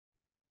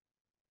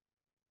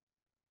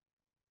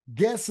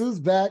Guess who's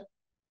back?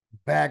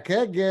 Back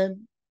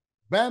again.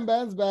 Bam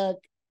Bam's back.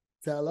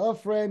 Tell a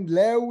friend.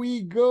 There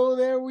we go.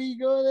 There we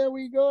go. There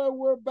we go.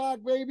 We're back,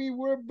 baby.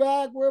 We're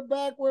back. We're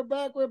back. We're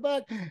back. We're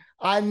back.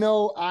 I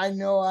know.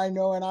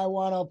 And I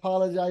want to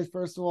apologize,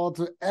 first of all,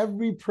 to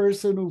every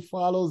person who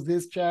follows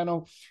this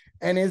channel.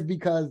 And it's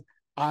because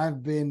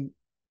I've been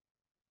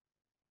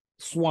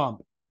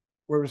swamped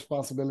with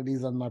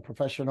responsibilities on my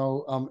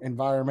professional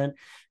environment.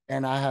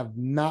 And I have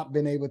not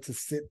been able to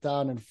sit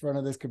down in front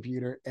of this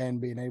computer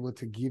and being able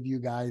to give you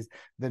guys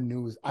the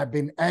news. I've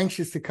been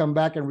anxious to come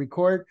back and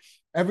record.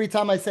 Every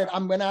time I said,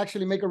 I'm going to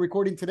actually make a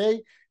recording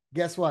today,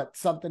 guess what?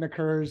 Something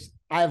occurs.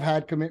 I've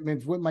had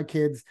commitments with my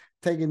kids,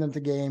 taking them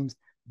to games,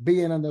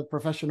 being on the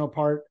professional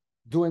part,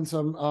 doing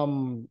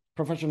some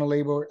professional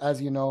labor,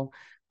 as you know.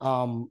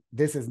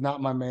 This is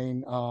not my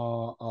main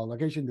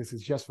location. This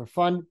is just for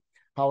fun.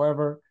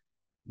 However,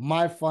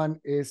 my fun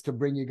is to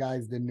bring you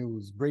guys the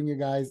news, bring you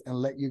guys and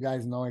let you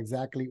guys know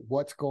exactly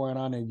what's going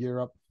on in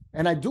Europe.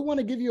 And I do want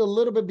to give you a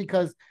little bit,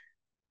 because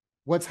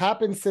what's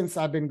happened since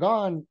I've been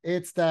gone,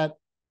 it's that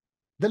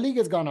the league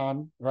has gone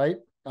on, right?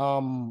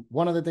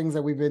 One of the things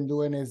that we've been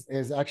doing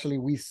is actually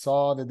we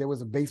saw that there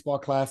was a baseball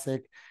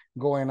classic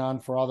going on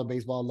for all the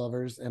baseball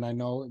lovers. And I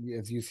know,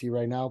 as you see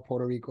right now,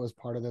 Puerto Rico is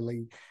part of the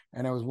league,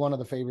 and it was one of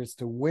the favorites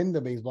to win the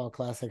baseball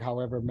classic.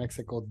 However,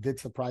 Mexico did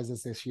surprise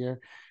us this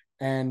year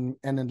and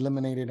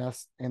eliminated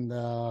us in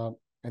the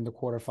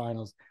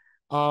quarterfinals.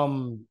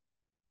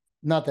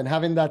 Nothing.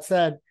 Having that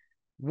said,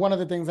 one of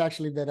the things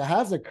actually that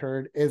has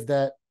occurred is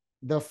that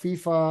the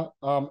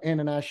FIFA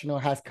International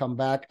has come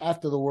back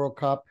after the World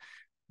Cup.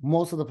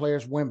 Most of the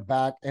players went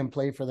back and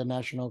played for the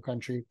national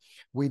country.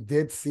 We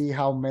did see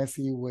how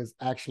Messi was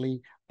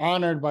actually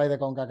honored by the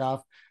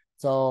CONCACAF.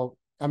 So,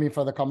 I mean,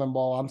 for the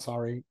CONMEBOL, I'm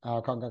sorry.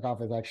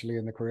 CONCACAF is actually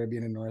in the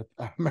Caribbean and North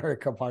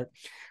America part.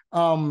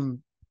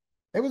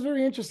 It was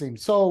very interesting.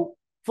 So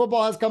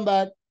football has come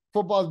back.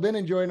 Football has been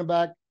enjoying it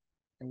back.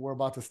 And we're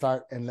about to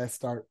start. And let's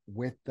start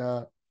with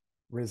the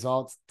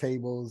results,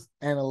 tables,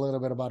 and a little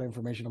bit about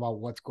information about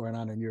what's going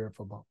on in Europe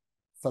football.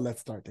 So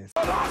let's start this.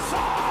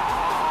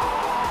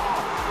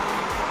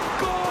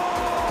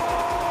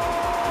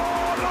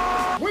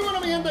 Muy bueno,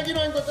 mi gente. Aquí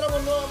nos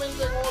encontramos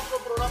nuevamente en otro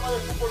programa de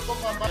Fútbol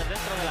con Bambam.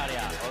 Dentro del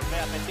área.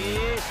 Golpea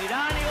Petit.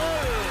 Zidane y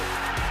gol.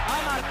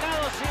 Ha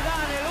marcado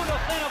Zidane el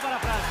 1-0 para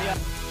Francia.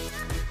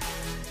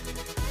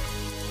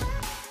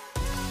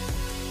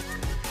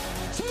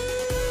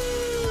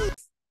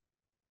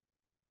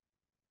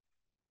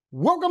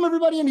 Welcome,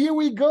 everybody, and here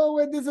we go.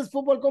 And this is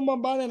Futbol con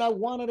Bambam, and I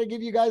wanted to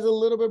give you guys a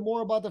little bit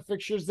more about the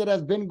fixtures that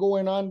has been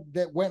going on,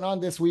 that went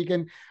on this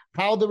weekend,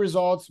 how the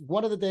results,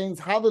 one of the things,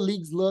 how the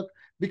leagues look,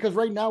 because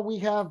right now we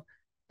have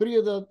three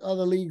of the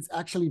other leagues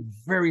actually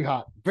very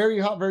hot.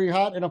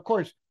 And of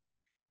course,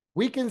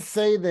 we can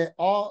say that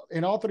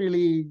in all three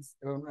leagues,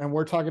 and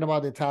we're talking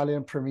about the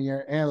Italian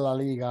Premier and La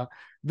Liga,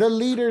 the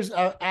leaders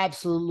are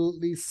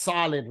absolutely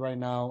solid right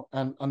now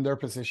on their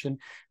position.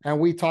 And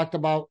we talked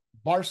about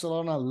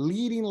Barcelona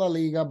leading La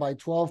Liga by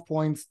 12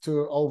 points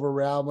over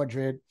Real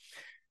Madrid.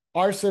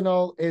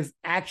 Arsenal is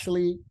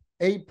actually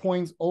 8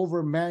 points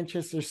over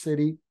Manchester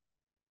City.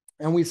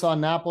 And we saw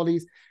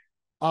Napoli's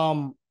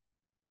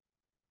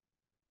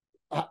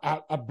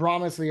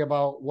promisingly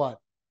about what?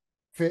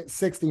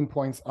 16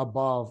 points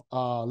above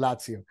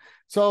Lazio.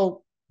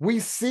 So we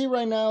see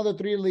right now the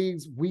three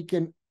leagues. We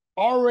can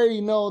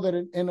already know that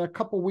in a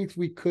couple of weeks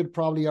we could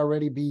probably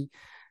already be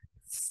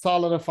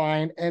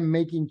solidifying and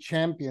making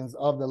champions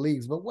of the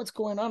leagues. But what's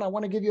going on? I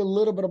want to give you a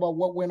little bit about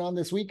what went on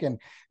this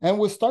weekend. And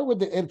we'll start with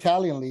the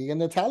Italian league.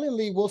 And the Italian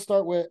league, we'll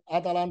start with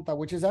Atalanta,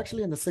 which is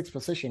actually in the 6th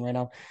position right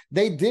now.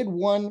 They did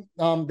win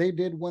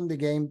the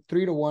game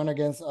 3-1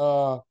 against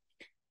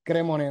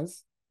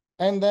Cremonese.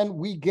 And then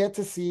we get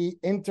to see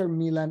Inter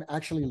Milan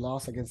actually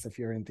lost against the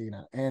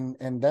Fiorentina.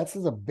 And that's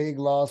a big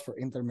loss for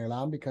Inter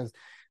Milan, because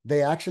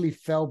they actually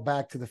fell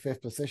back to the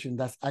 5th position.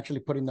 That's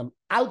actually putting them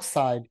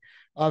outside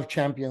of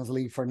Champions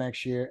League for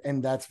next year.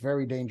 And that's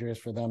very dangerous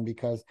for them,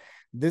 because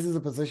this is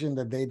a position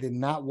that they did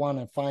not want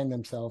to find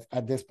themselves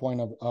at this point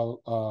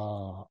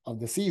of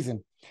the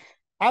season.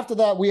 After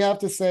that, we have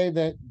to say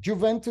that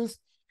Juventus,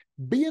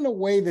 being a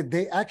way that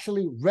they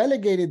actually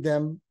relegated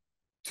them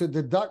to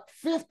deduct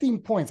 15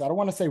 points. I don't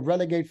want to say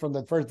relegate from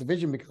the first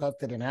division, because that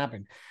didn't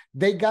happen.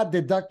 They got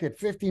deducted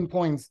 15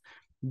 points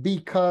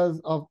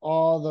because of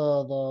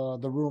all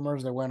the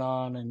rumors that went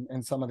on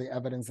and some of the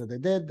evidence that they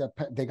did. That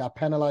they got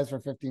penalized for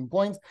 15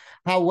 points.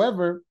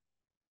 However,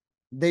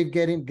 they're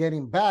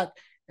getting back,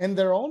 and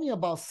they're only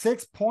about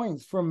 6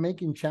 points from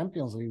making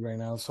Champions League right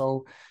now.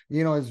 So,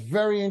 you know, it's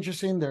very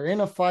interesting. They're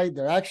in a fight.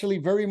 They're actually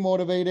very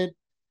motivated.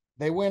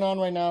 They went on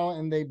right now,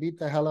 and they beat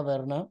the Hella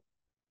Verna.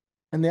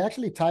 And they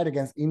actually tied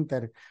against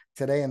Inter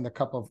today in the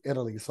Cup of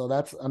Italy. So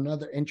that's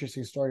another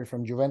interesting story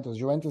from Juventus.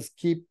 Juventus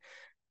keep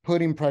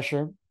putting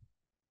pressure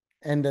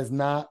and does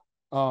not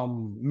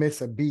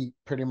miss a beat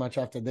pretty much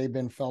after they've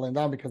been falling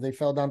down, because they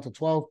fell down to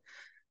 12th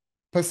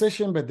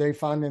position, but they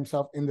found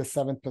themselves in the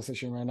 7th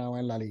position right now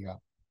in La Liga,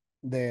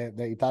 the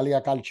Italia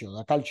Calcio,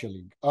 the Calcio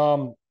League.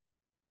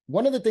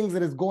 one of the things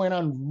that is going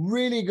on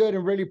really good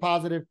and really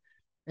positive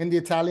in the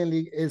Italian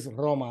league is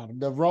Roma.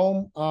 The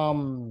Rome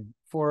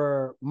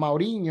for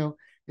Mourinho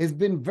has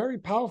been very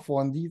powerful,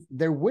 and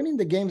they're winning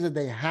the games that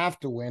they have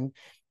to win.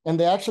 And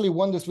they actually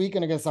won this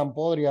weekend against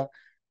Sampdoria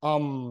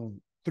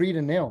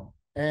 3-0.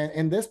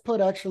 And this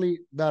put actually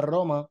the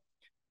Roma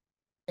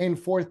in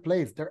fourth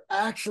place. They're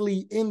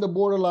actually in the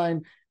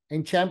borderline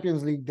in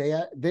Champions League.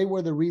 They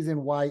were the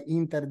reason why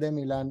Inter de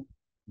Milan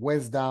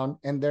was down,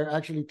 and they're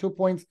actually 2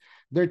 points.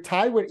 They're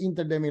tied with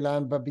Inter de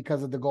Milan, but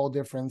because of the goal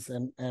difference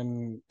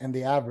and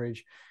the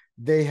average,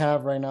 they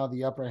have right now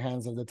the upper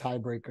hands of the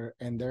tiebreaker,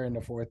 and they're in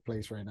the fourth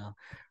place right now.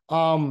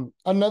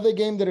 Another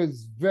game that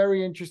is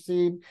very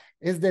interesting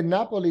is the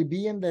Napoli,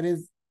 being that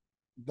is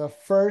the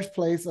first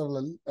place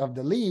of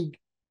the league,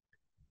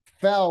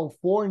 fell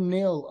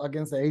 4-0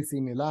 against the AC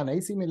Milan.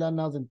 AC Milan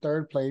now is in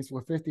third place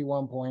with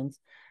 51 points.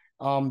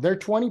 They're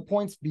 20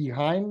 points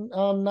behind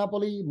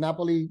Napoli.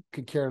 Napoli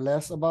could care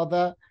less about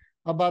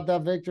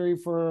that victory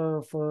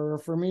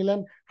for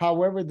Milan.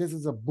 However, this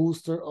is a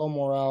booster of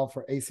morale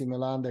for AC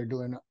Milan. They're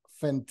doing a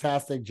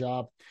fantastic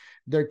job.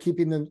 They're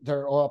keeping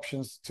their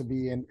options to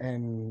be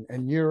in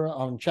Euro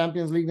on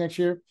Champions League next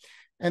year,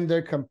 and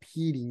they're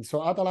competing.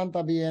 So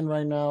Atalanta being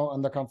right now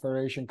on the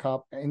Confederation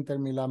Cup, Inter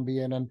Milan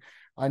being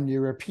on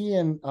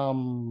European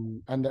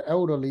and the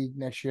Euro League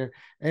next year.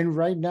 And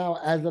right now,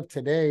 as of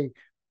today,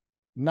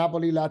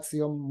 Napoli,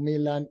 Lazio,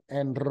 Milan,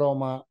 and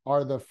Roma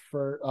are the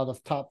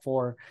top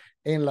four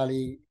in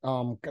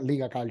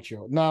Liga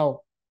Calcio.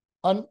 Now,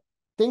 on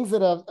things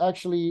that are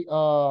actually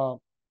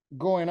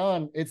going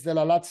on, it's that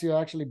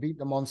Lazio actually beat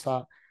the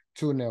Monza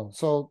 2-0.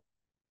 So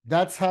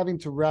that's having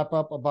to wrap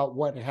up about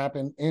what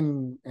happened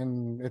in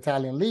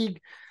Italian league.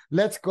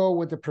 Let's go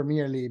with the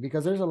Premier League,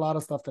 because there's a lot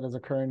of stuff that is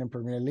occurring in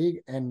Premier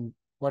League, and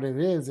what it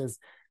is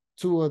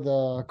two of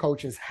the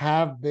coaches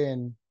have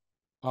been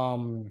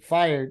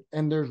fired,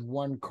 and there's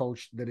one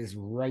coach that is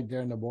right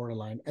there in the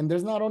borderline. And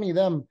there's not only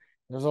them,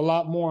 there's a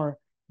lot more,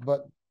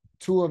 but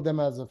two of them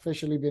has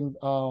officially been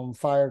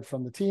fired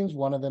from the teams.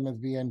 One of them is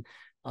being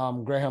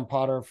Graham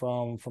Potter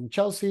from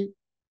Chelsea,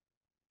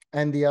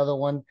 and the other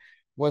one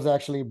was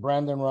actually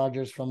Brandon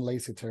Rodgers from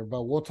Leicester.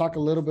 But we'll talk a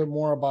little bit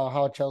more about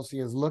how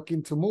Chelsea is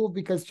looking to move,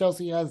 because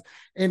Chelsea has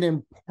an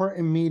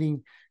important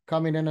meeting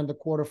coming in the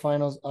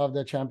quarterfinals of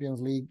the Champions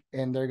League,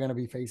 and they're going to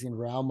be facing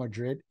Real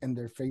Madrid, and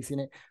they're facing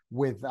it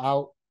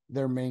without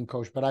their main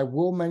coach. But I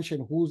will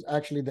mention who's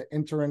actually the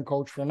interim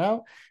coach for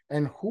now,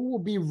 and who will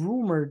be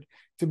rumored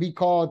to be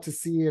called to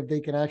see if they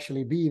can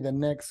actually be the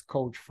next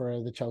coach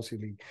for the Chelsea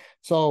League.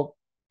 So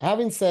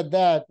having said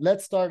that,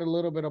 let's start a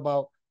little bit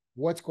about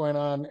what's going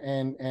on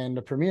in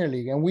the Premier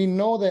League. And we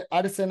know that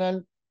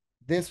Arsenal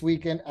this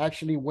weekend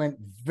actually went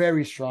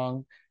very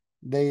strong.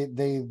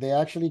 They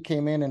actually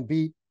came in and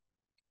beat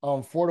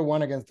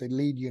 4-1 against the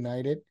Leeds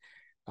United.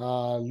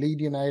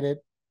 Leeds United,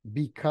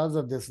 because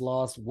of this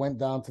loss, went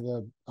down to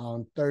the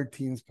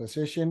 13th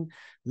position.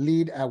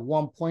 Lead at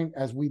 1 point,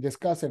 as we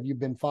discussed. If you've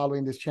been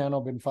following this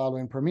channel, been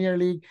following Premier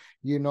League,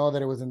 you know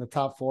that it was in the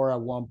top four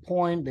at 1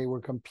 point. They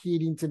were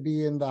competing to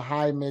be in the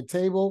high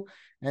mid-table,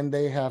 and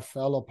they have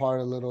fell apart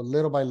a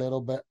little by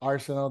little, but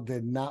Arsenal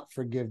did not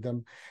forgive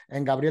them.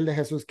 And Gabriel de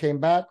Jesus came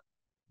back,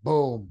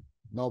 boom,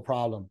 no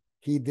problem.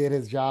 He did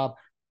his job.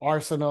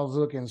 Arsenal's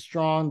looking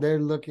strong. They're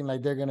looking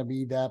like they're going to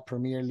be that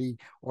Premier League,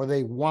 or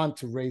they want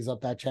to raise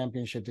up that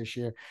championship this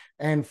year.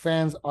 And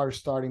fans are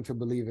starting to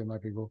believe it, my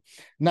people.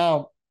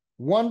 Now,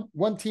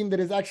 one team that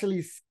is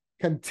actually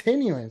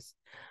continuous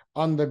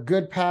on the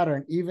good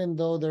pattern, even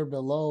though they're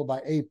below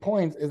by 8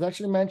 points, is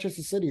actually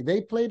Manchester City.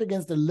 They played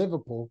against the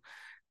Liverpool,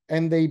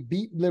 and they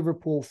beat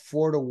Liverpool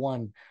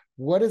 4-1.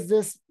 What does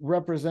this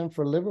represent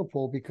for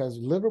Liverpool? Because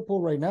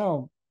Liverpool right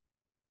now,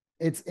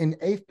 it's in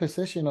 8th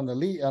position on the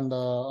league, on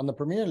the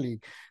Premier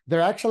League.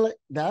 They're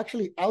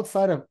actually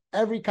outside of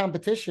every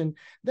competition.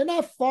 They're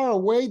not far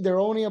away. They're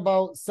only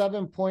about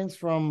 7 points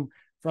from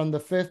the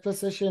 5th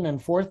position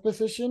and 4th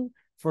position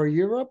for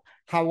Europe.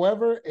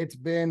 However, it's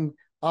been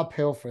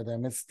uphill for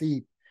them. It's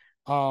steep.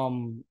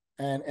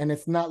 And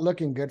it's not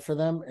looking good for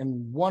them.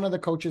 And one of the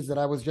coaches that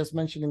I was just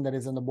mentioning that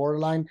is in the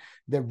borderline,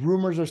 the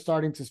rumors are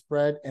starting to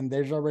spread, and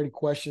there's already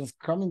questions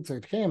coming to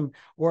him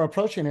or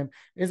approaching him,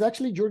 is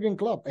actually Jurgen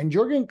Klopp. And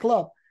Jurgen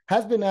Klopp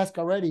has been asked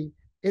already,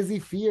 is he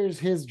fears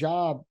his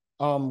job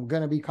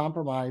going to be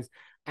compromised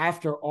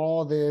after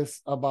all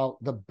this about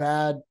the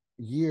bad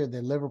year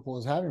that Liverpool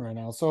is having right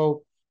now.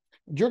 So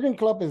Jurgen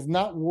Klopp is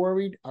not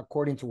worried,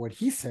 according to what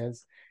he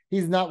says.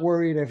 He's not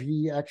worried if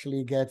he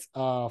actually gets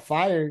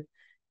fired.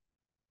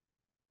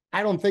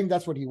 I don't think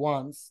that's what he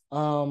wants.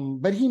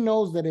 But he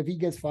knows that if he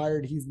gets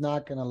fired, he's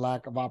not going to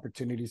lack of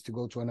opportunities to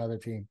go to another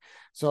team.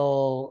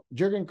 So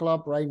Jurgen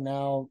Klopp right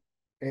now,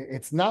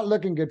 it's not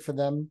looking good for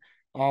them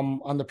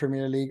on the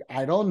Premier League.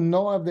 I don't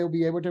know if they'll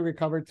be able to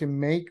recover to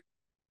make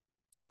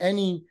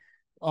any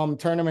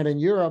tournament in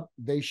Europe.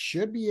 They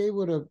should be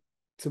able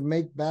to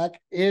make back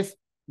if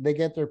they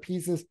get their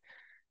pieces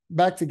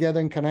back together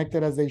and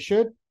connected as they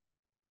should.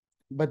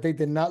 But they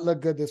did not look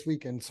good this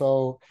weekend.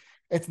 So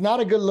it's not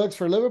a good look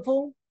for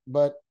Liverpool.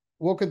 But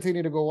we'll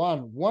continue to go on.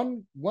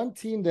 One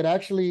team that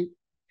actually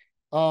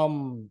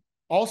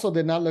also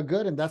did not look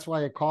good, and that's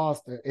why it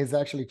cost, is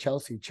actually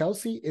Chelsea.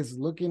 Chelsea is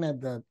looking at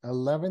the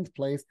 11th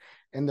place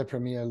in the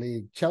Premier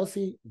League.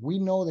 Chelsea, we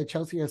know that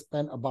Chelsea has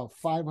spent about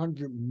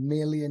 500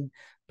 million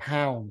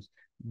pounds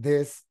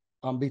this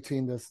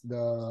between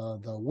the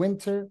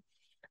winter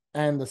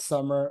and the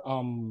summer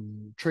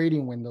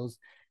trading windows.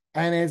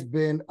 And it's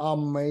been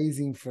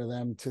amazing for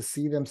them to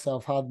see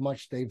themselves how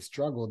much they've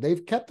struggled.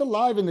 They've kept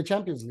alive in the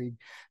Champions League.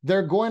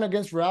 They're going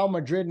against Real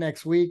Madrid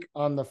next week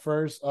on the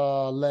first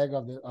leg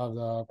of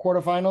the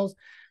quarterfinals.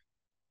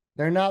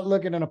 They're not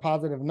looking in a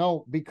positive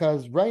note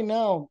because right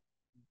now,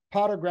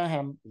 Potter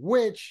Graham,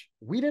 which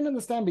we didn't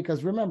understand,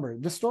 because remember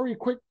the story,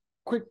 quick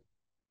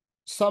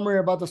summary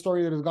about the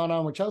story that has gone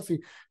on with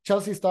Chelsea.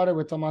 Chelsea started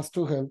with Thomas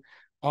Tuchel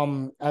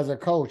as a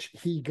coach.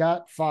 He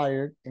got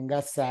fired and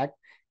got sacked.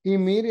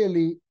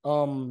 Immediately,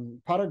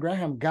 Potter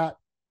Graham got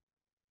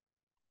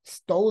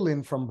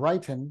stolen from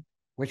Brighton,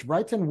 which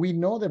Brighton, we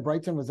know that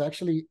Brighton was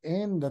actually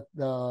in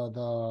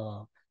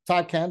the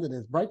top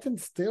candidates. Brighton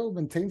still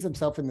maintains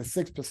himself in the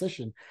 6th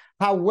position.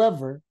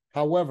 However,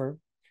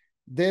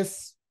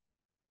 this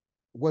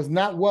was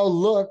not well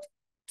looked.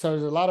 So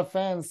there's a lot of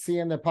fans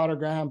seeing that Potter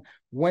Graham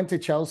went to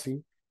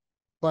Chelsea,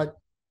 but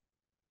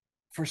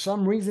for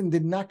some reason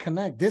did not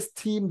connect. This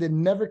team that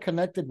never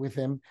connected with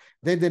him.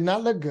 They did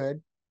not look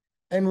good.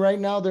 And right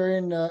now they're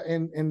in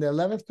the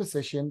 11th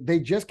position. They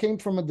just came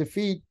from a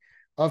defeat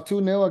of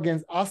 2-0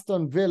 against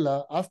Aston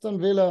Villa. Aston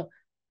Villa,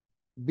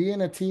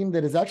 being a team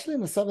that is actually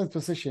in the 7th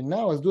position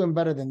now, is doing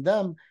better than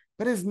them,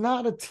 but it's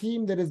not a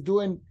team that is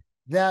doing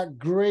that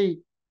great,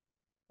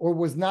 or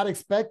was not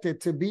expected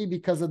to be,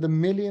 because of the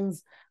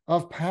millions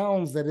of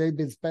pounds that they've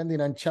been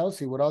spending on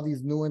Chelsea with all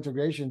these new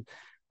integrations.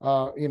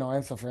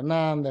 Enzo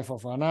Fernandez,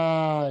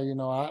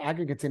 Fofana, I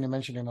could continue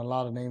mentioning a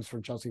lot of names for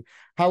Chelsea.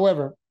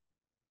 However,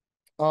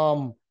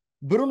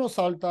 Bruno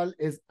Saltal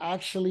is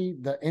actually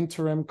the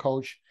interim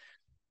coach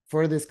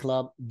for this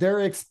club.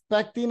 They're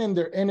expecting and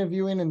they're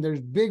interviewing, and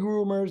there's big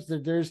rumors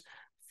that there's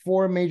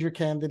 4 major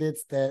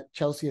candidates that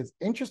Chelsea is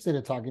interested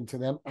in talking to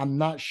them. I'm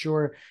not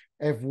sure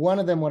if one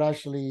of them would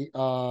actually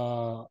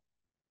will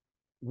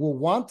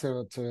want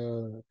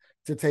to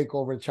take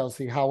over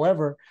Chelsea.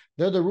 However,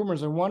 they're the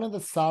rumors, and one of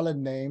the solid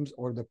names,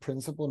 or the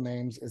principal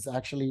names, is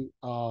actually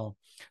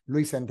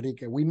Luis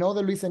Enrique. We know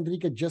that Luis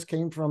Enrique just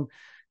came from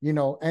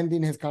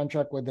ending his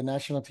contract with the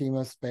national team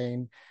of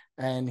Spain,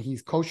 and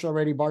he's coached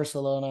already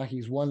Barcelona.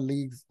 He's won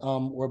leagues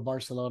with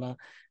Barcelona,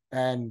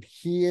 and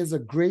he is a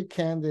great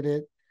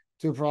candidate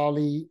to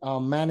probably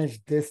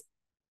manage this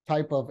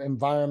type of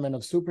environment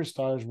of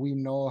superstars. We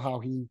know how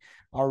he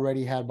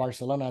already had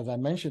Barcelona, as I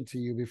mentioned to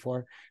you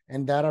before,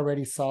 and that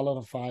already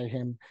solidified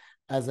him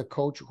as a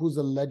coach who's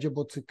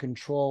eligible to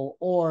control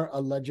or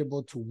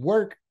eligible to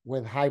work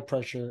with high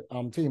pressure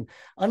team.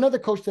 Another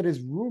coach that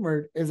is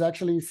rumored is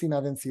actually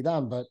Zinedine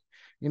Zidane, but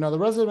the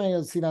resume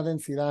of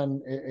Zinedine Zidane,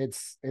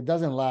 it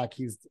doesn't lack.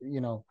 He's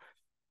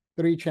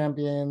 3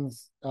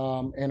 champions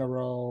in a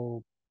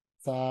row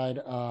side,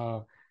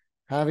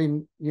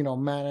 having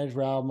managed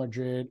Real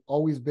Madrid,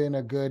 always been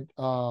a good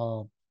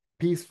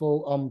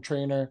peaceful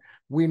trainer.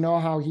 We know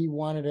how he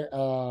wanted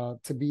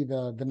to be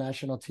the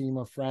national team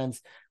of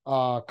France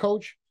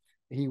coach.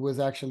 He was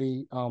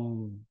actually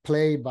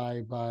played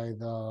by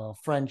the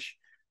French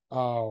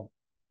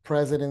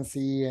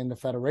presidency and the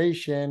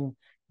federation,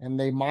 and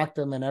they mocked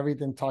him and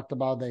everything, talked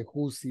about that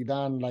who's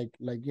Zidane, like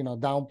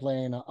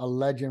downplaying a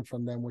legend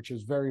from them, which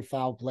is very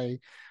foul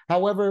play.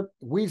 However,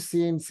 we've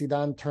seen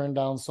Zidane turn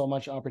down so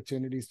much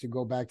opportunities to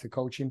go back to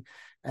coaching,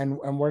 and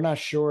we're not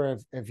sure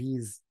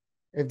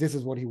if this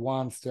is what he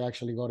wants, to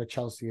actually go to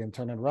Chelsea and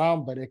turn it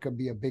around, but it could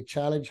be a big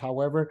challenge.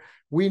 However,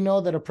 we know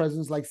that a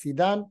presence like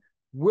Zidane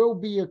will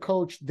be a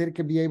coach that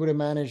could be able to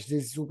manage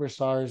these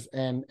superstars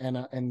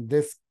and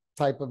this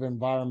type of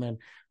environment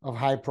of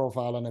high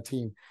profile on a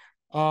team.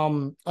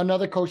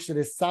 Another coach that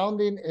is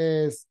sounding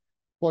is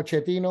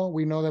Pochettino.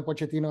 We know that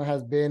Pochettino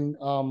has been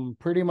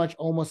pretty much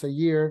almost a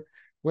year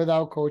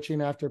without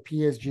coaching after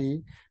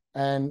PSG.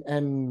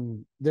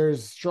 And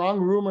there's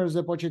strong rumors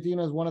that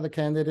Pochettino is one of the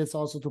candidates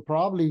also to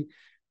probably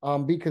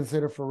be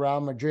considered for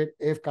Real Madrid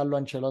if Carlo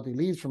Ancelotti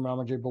leaves from Real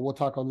Madrid, but we'll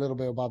talk a little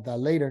bit about that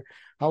later.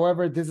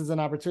 However, this is an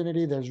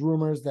opportunity. There's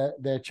rumors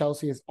that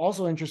Chelsea is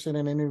also interested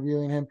in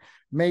interviewing him,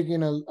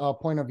 making a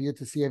point of view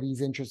to see if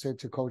he's interested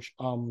to coach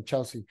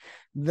Chelsea.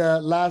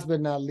 The last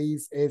but not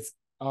least is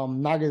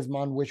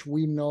Nagelsmann, which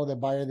we know that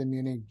Bayern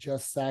Munich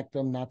just sacked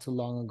him not too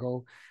long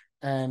ago.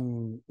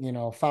 And,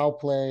 foul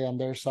play on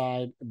their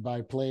side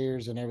by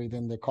players and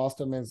everything that cost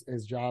him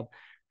his job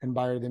in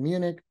Bayern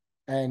Munich.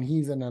 And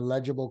he's an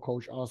eligible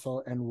coach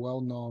also, and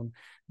well-known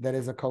that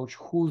is a coach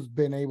who's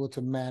been able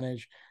to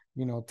manage,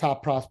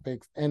 top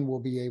prospects and will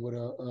be able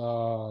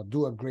to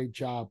do a great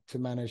job to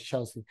manage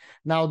Chelsea.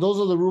 Now, those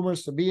are the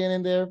rumors to be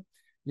in there.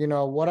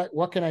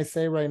 What can I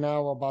say right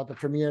now about the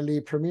Premier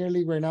League? Premier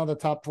League right now, the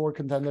top 4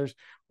 contenders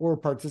who are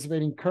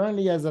participating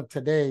currently as of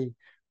today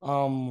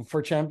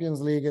for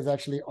Champions League is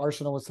actually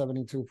Arsenal with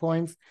 72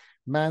 points.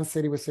 Man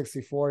City with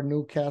 64,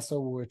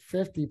 Newcastle with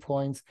 50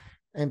 points,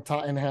 and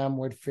Tottenham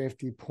with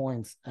 50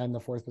 points and the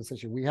fourth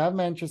position. We have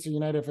Manchester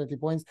United 50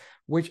 points,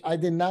 which I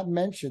did not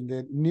mention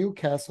that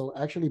Newcastle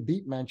actually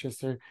beat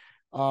Manchester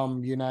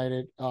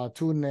United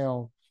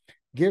 2-0,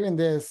 giving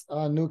this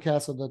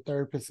Newcastle the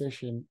third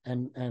position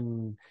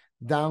and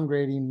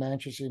downgrading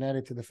Manchester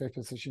United to the fifth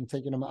position,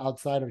 taking them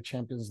outside of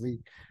Champions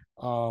League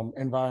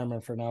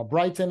environment for now.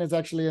 Brighton is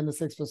actually in the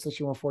sixth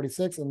position with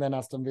 46, and then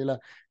Aston Villa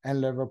and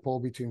Liverpool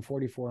between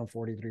 44 and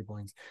 43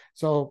 points.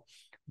 So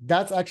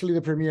that's actually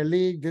the Premier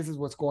League. This is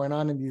what's going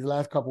on in these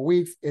last couple of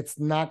weeks. It's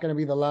not going to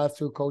be the last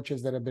two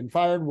coaches that have been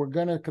fired. We're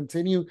going to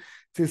continue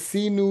to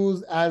see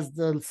news as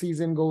the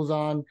season goes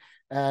on,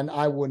 and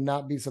I would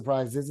not be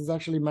surprised. This is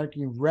actually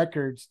marking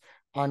records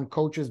on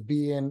coaches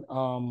being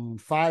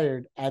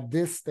fired at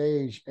this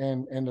stage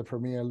in the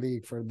Premier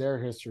League for their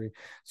history.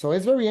 So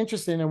it's very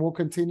interesting, and we'll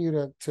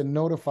continue to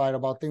notify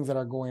about things that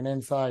are going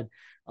inside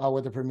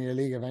with the Premier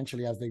League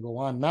eventually as they go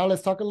on. Now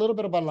let's talk a little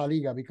bit about La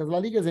Liga, because La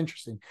Liga is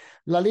interesting.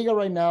 La Liga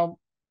right now,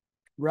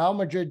 Real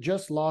Madrid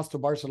just lost to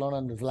Barcelona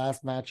in this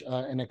last match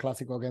in a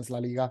Clásico against La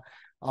Liga,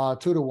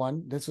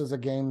 2-1. This was a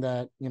game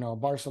that,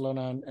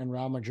 Barcelona and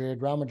Real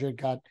Madrid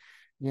got,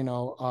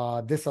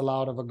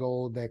 disallowed of a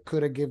goal that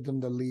could have given them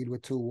the lead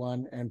with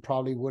 2-1 and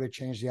probably would have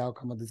changed the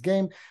outcome of this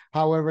game.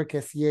 However,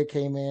 Kessie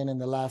came in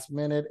the last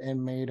minute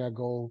and made a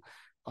goal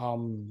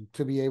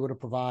to be able to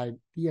provide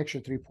the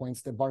extra 3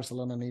 points that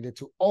Barcelona needed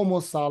to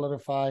almost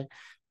solidify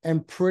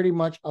and pretty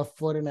much a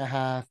foot and a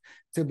half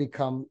to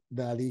become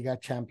the Liga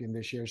champion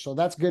this year. So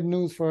that's good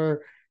news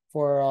for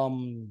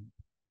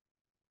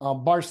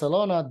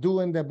Barcelona.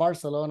 Doing the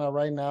Barcelona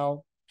right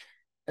now,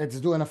 it's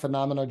doing a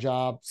phenomenal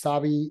job.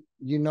 Xavi,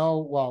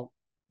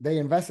 they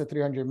invested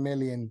 300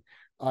 million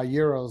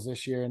euros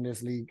this year in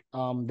this league.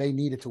 They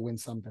needed to win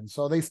something.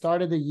 So they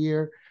started the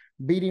year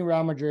beating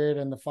Real Madrid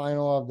in the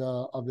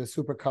final of the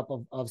Super Cup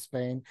of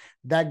Spain.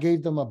 That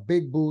gave them a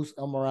big boost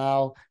of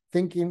morale,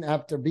 thinking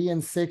after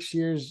being 6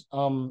 years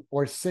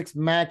or 6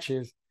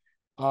 matches,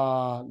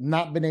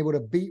 not been able to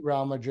beat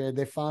Real Madrid,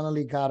 they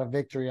finally got a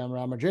victory on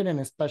Real Madrid, and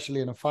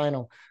especially in a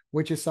final,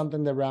 which is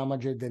something that Real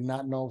Madrid did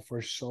not know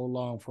for so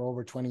long, for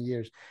over 20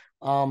 years.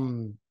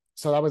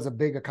 So that was a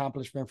big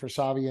accomplishment for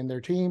Xavi and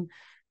their team.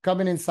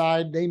 Coming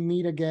inside, they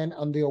meet again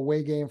on the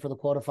away game for the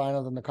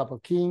quarterfinals in the Cup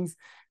of Kings.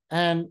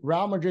 And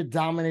Real Madrid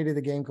dominated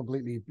the game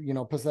completely,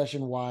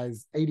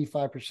 possession-wise,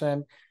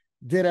 85%,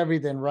 did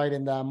everything right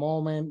in that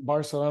moment.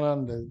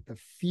 Barcelona, the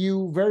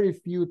very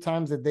few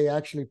times that they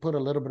actually put a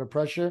little bit of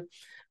pressure,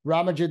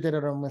 Real Madrid did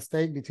it on a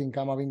mistake between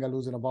Camavinga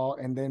losing a ball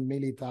and then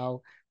Militao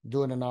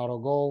doing an auto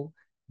goal,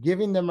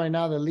 giving them right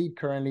now the lead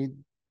currently.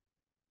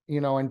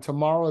 And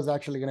tomorrow is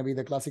actually going to be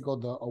the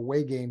Clásico, the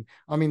away game.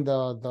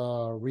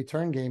 The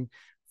return game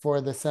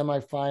for the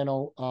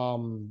semifinal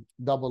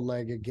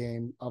double-legged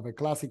game of a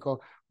Clásico,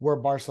 where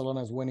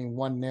Barcelona is winning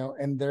 1-0,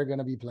 and they're going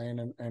to be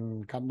playing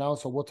in Camp Nou.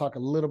 So we'll talk a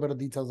little bit of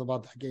details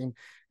about that game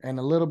in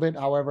a little bit.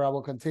 However, I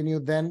will continue.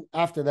 Then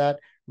after that,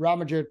 Real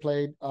Madrid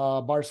played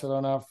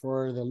Barcelona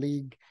for the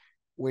league,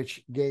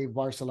 which gave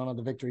Barcelona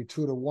the victory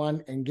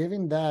 2-1. And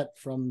given that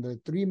from the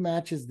 3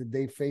 matches that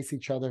they face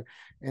each other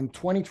in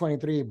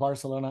 2023,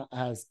 Barcelona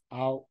has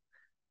have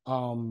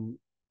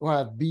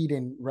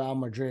beaten Real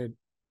Madrid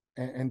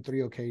in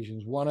 3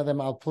 occasions. One of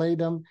them outplayed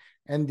them,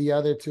 and the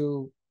other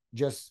 2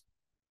 just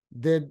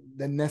did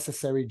the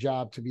necessary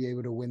job to be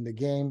able to win the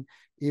game.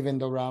 Even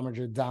though Real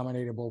Madrid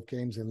dominated both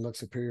games and looked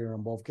superior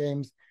in both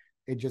games,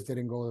 it just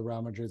didn't go the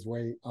Real Madrid's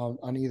way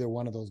on either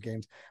one of those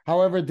games.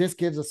 However, this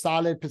gives a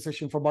solid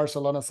position for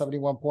Barcelona,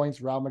 71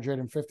 points, Real Madrid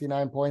and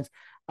 59 points.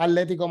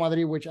 Atletico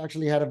Madrid, which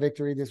actually had a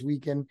victory this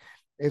weekend,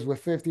 is with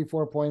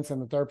 54 points in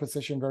the third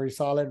position, very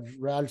solid.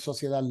 Real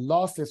Sociedad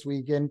lost this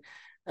weekend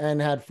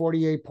and had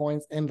 48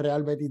 points, and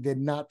Real Betis did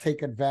not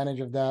take advantage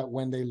of that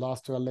when they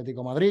lost to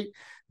Atletico Madrid.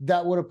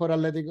 That would have put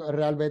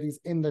Real Betis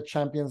in the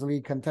Champions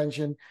League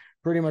contention,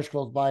 pretty much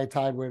close by,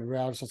 tied with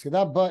Real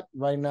Sociedad, but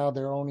right now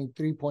they're only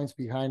 3 points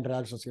behind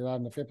Real Sociedad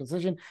in the 5th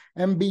position,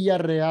 and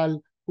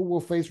Villarreal, who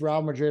will face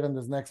Real Madrid in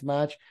this next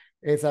match,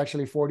 is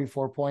actually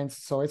 44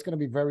 points, so it's going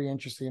to be very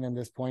interesting in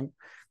this point.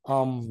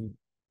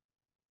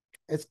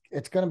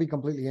 It's going to be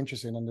completely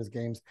interesting in these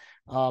games.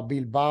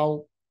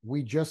 Bilbao,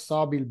 we just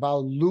saw Bilbao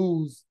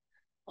lose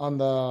on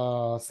the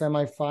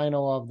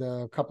semifinal of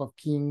the Cup of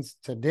Kings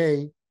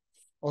today.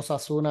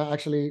 Osasuna,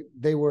 actually,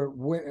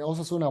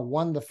 Osasuna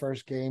won the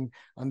first game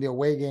on the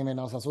away game, and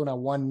Osasuna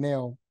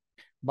 1-0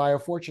 by a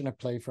fortunate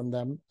play from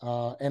them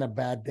and a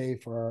bad day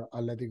for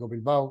Atletico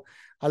Bilbao.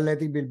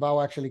 Athletic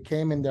Bilbao actually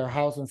came in their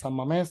house in San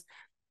Mamés,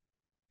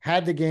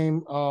 had the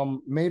game,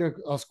 made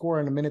a score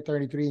in the minute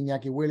 33.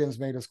 Iñaki Williams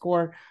made a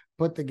score,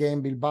 put the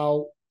game.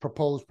 Bilbao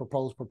proposed,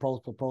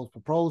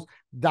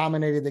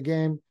 dominated the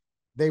game.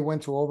 They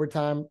went to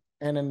overtime,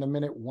 and in the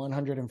minute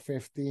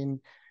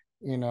 115,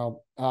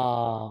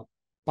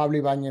 Pablo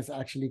Ibanez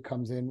actually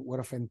comes in with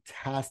a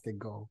fantastic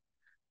goal,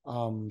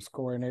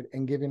 scoring it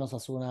and giving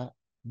Osasuna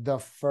the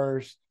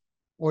first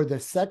or the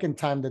second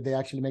time that they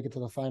actually make it to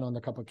the final in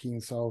the Cup of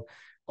Kings. So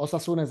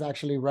Osasuna is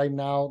actually right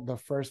now the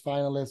first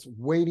finalist,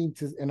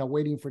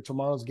 waiting for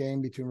tomorrow's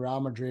game between Real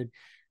Madrid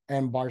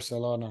and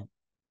Barcelona.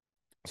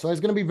 So it's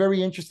going to be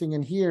very interesting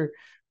in here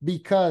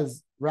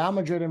because Real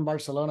Madrid and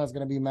Barcelona is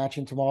going to be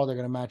matching tomorrow. They're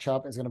going to match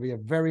up. It's going to be a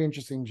very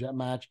interesting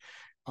match.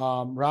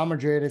 Real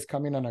Madrid is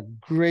coming from a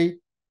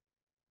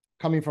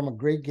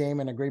great game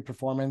and a great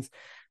performance,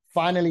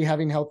 finally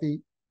having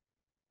healthy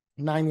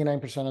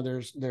 99% of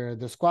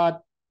their squad.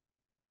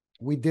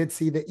 We did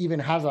see that even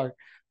Hazard,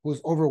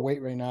 who's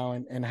overweight right now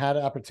and had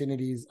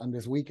opportunities on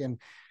this weekend,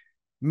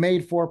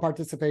 made 4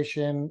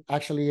 participation,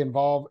 actually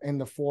involved in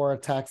the 4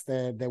 attacks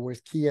that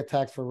was key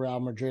attacks for Real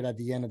Madrid at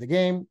the end of the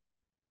game,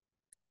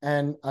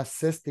 and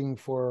assisting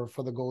for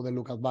the goal that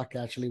Lucas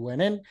Vázquez actually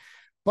went in.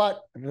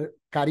 But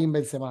Karim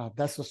Benzema,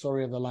 that's the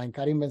story of the line.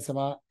 Karim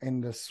Benzema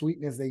and the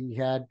sweetness that he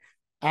had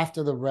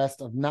after the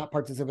rest of not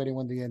participating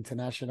with the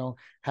international,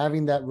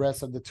 having that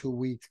rest of the 2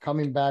 weeks,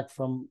 coming back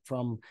from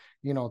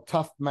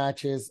tough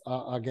matches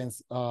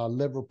against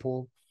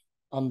Liverpool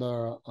on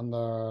the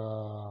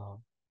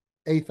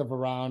 8th of a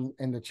round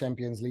in the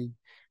Champions League,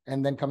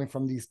 and then coming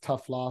from these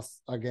tough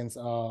loss against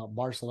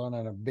Barcelona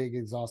and a big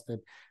exhausted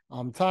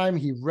time,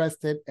 he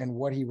rested, and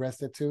what he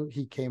rested to,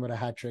 he came with a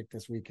hat trick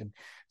this weekend.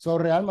 So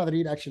Real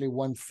Madrid actually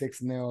won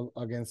 6-0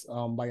 against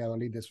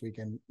Valladolid this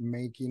weekend,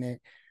 making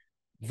it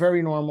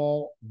very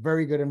normal,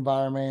 very good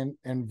environment,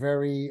 and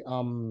very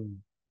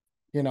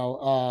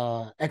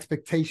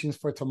expectations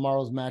for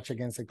tomorrow's match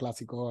against the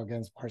Clásico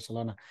against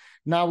Barcelona.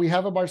 Now we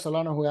have a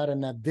Barcelona who had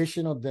an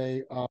additional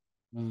day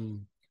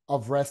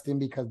of resting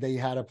because they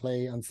had to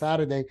play on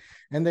Saturday,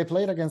 and they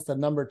played against the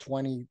number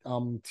 20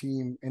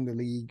 team in the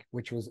league,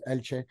 which was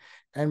Elche,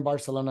 and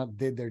Barcelona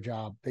did their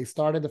job. They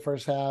started the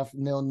first half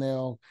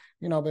 0-0,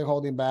 been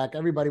holding back.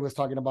 Everybody was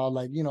talking about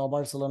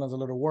Barcelona's a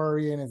little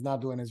worrying, it's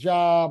not doing his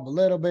job a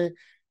little bit.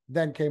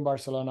 Then came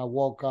Barcelona,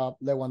 woke up,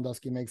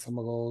 Lewandowski makes some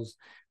goals,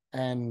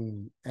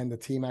 and the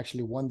team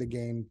actually won the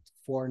game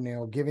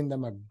 4-0, giving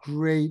them a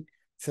great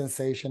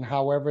sensation.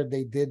 However,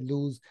 they did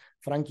lose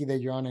Frankie de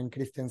Jong and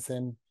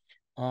Christensen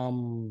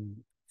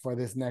for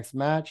this next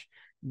match.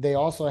 They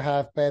also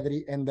have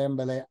Pedri and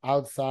Dembele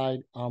outside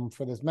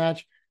for this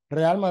match.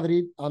 Real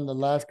Madrid on the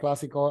last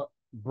Clásico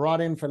brought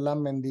in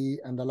Ferland Mendy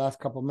in the last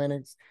couple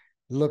minutes,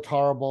 looked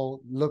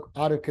horrible, looked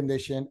out of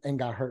condition, and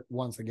got hurt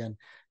once again.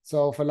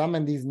 So Ferland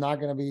Mendy is not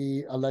going to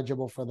be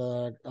eligible for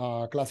the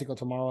Clásico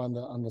tomorrow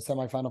on the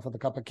semifinal for the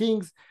Cup of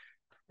Kings.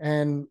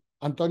 And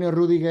Antonio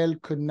Rudiger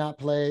could not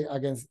play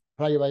against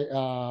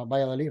Real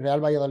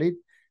Valladolid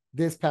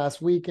this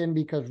past weekend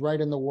because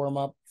right in the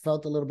warm-up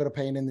felt a little bit of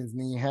pain in his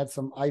knee, had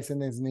some ice in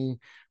his knee,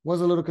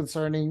 was a little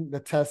concerning. The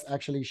test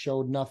actually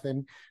showed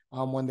nothing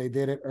when they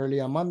did it early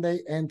on Monday,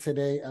 and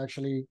today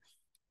actually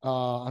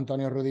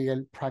Antonio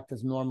Rudiger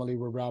practiced normally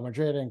with Real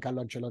Madrid, and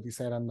Carlo Ancelotti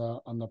said on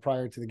the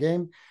prior to the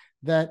game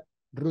that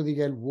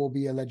Rudiger will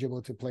be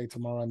eligible to play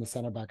tomorrow in the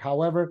center back.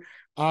 However,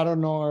 I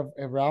don't know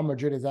if Real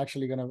Madrid is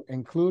actually going to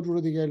include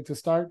Rudiger to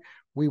start.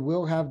 We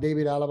will have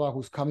David Alaba,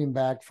 who's coming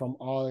back from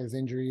all his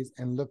injuries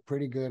and looked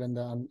pretty good in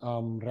the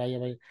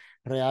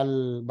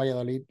Real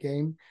Valladolid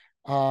game.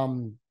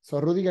 So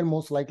Rudiger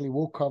most likely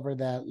will cover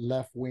that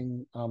left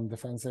wing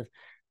defensive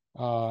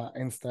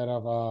instead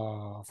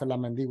of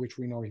Ferland Mendy, which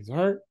we know he's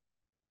hurt.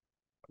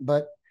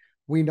 But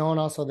we know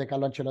also that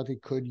Carlo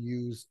Ancelotti could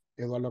use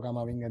Eduardo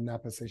Camavinga in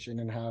that position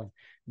and have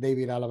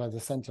David Alaba as a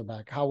center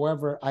back.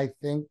 However, I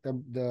think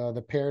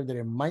the pair that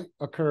it might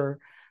occur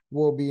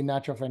will be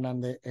Nacho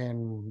Fernandez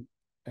and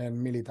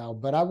Militao.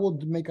 But I will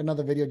make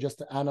another video just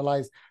to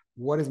analyze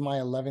what is my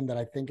 11 that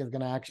I think is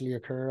going to actually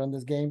occur on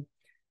this game.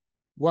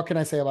 What can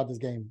I say about this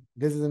game?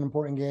 This is an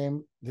important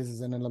game. This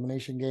is an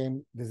elimination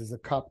game. This is a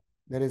cup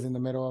that is in the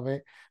middle of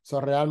it. So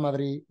Real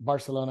Madrid,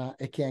 Barcelona,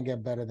 it can't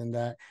get better than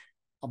that.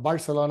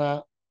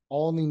 Barcelona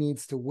only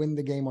needs to win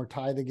the game or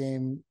tie the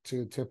game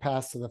to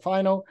pass to the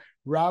final.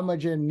 Real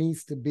Madrid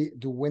needs to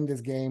win this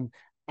game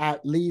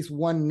at least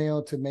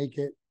 1-0 to make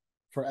it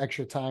for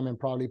extra time and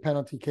probably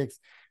penalty kicks.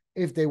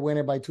 If they win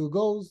it by 2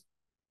 goals,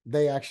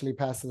 they actually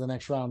pass to the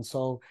next round.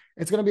 So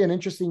it's going to be an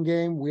interesting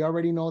game. We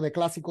already know that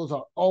Clásicos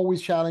are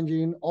always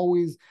challenging,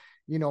 always,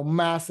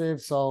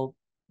 massive. So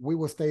we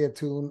will stay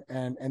attuned,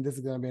 and this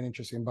is going to be an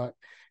interesting. But,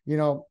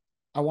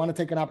 I want to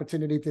take an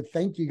opportunity to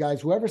thank you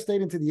guys. Whoever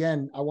stayed into the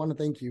end, I want to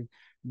thank you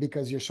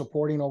because you're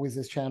supporting always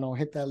this channel.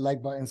 Hit that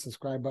like button,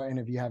 subscribe button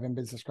if you haven't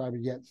been subscribed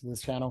yet to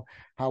this channel.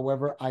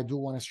 However, I do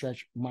want to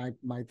stretch my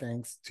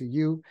thanks to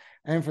you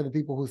and for the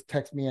people who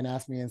text me and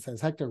ask me and says,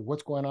 Hector,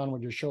 what's going on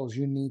with your shows?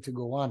 You need to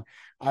go on.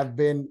 I've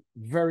been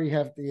very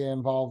heavily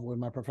involved with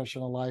my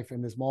professional life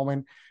in this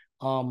moment.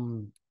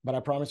 But I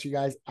promise you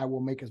guys, I will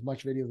make as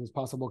much videos as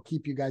possible,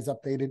 keep you guys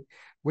updated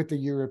with the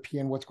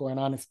European, what's going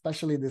on,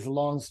 especially this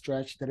long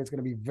stretch that it's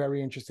going to be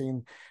very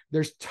interesting.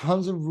 There's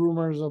tons of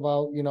rumors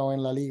about, in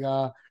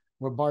laliga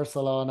with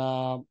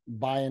Barcelona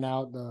buying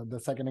out the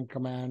second in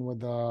command with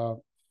the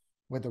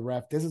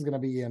ref. This is going to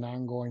be an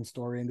ongoing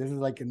story. And this is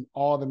like in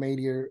all the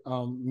major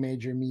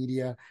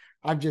media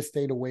I've just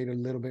stayed away a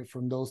little bit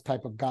from those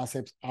type of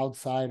gossips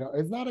outside.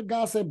 It's not a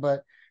gossip,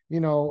 but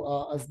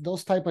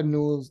those type of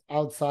news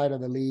outside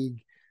of the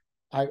league.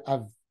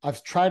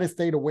 I've tried to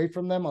stay away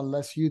from them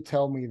unless you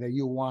tell me that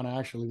you want to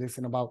actually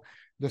listen about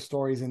the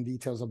stories and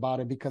details about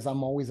it, because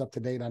I'm always up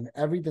to date on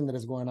everything that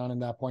is going on in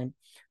that point.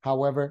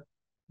 However,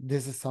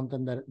 this is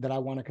something that I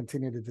want to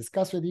continue to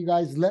discuss with you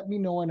guys. Let me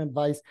know in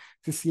advice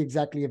to see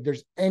exactly if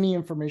there's any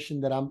information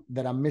that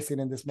I'm missing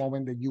in this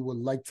moment that you would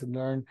like to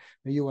learn,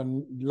 that you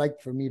would like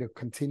for me to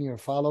continue to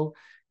follow.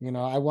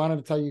 I wanted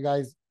to tell you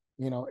guys,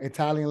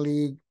 Italian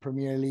league,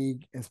 Premier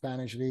League, and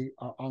Spanish league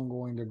are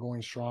ongoing. They're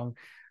going strong.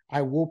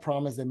 I will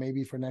promise that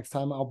maybe for next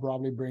time, I'll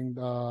probably bring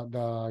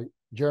the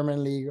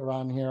German league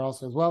around here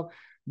also as well,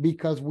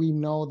 because we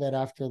know that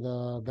after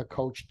the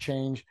coach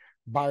change,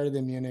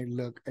 Bayern Munich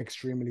look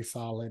extremely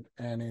solid,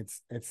 and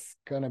it's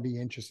gonna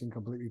be interesting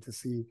completely to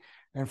see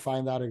and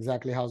find out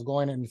exactly how it's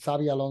going. And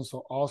Xabi Alonso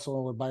also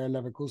with Bayer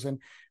Leverkusen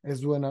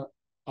is doing an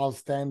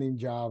outstanding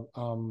job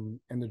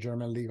in the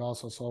German league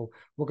also. So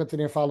we'll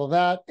continue to follow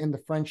that. In the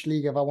French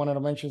league, if I wanted to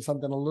mention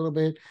something a little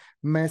bit,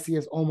 Messi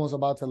is almost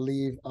about to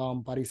leave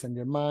Paris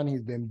Saint-Germain.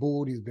 He's been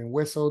booed, he's been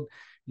whistled.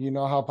 You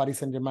know how Paris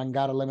Saint-Germain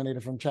got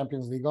eliminated from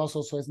Champions League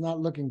also, so it's not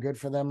looking good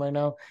for them right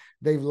now.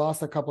 They've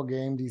lost a couple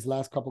games, these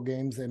last couple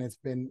games, and it's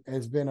been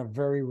a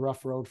very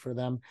rough road for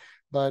them.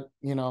 But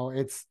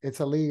it's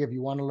a league. If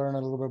you want to learn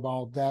a little bit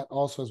about that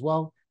also as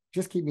well,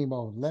 just keep me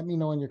involved. Let me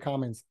know in your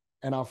comments,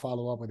 and I'll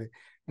follow up with it.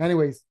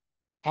 Anyways,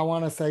 I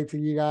want to say to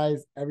you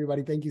guys,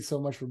 everybody, thank you so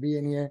much for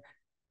being here.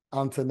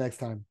 Until next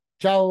time.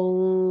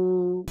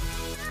 Ciao.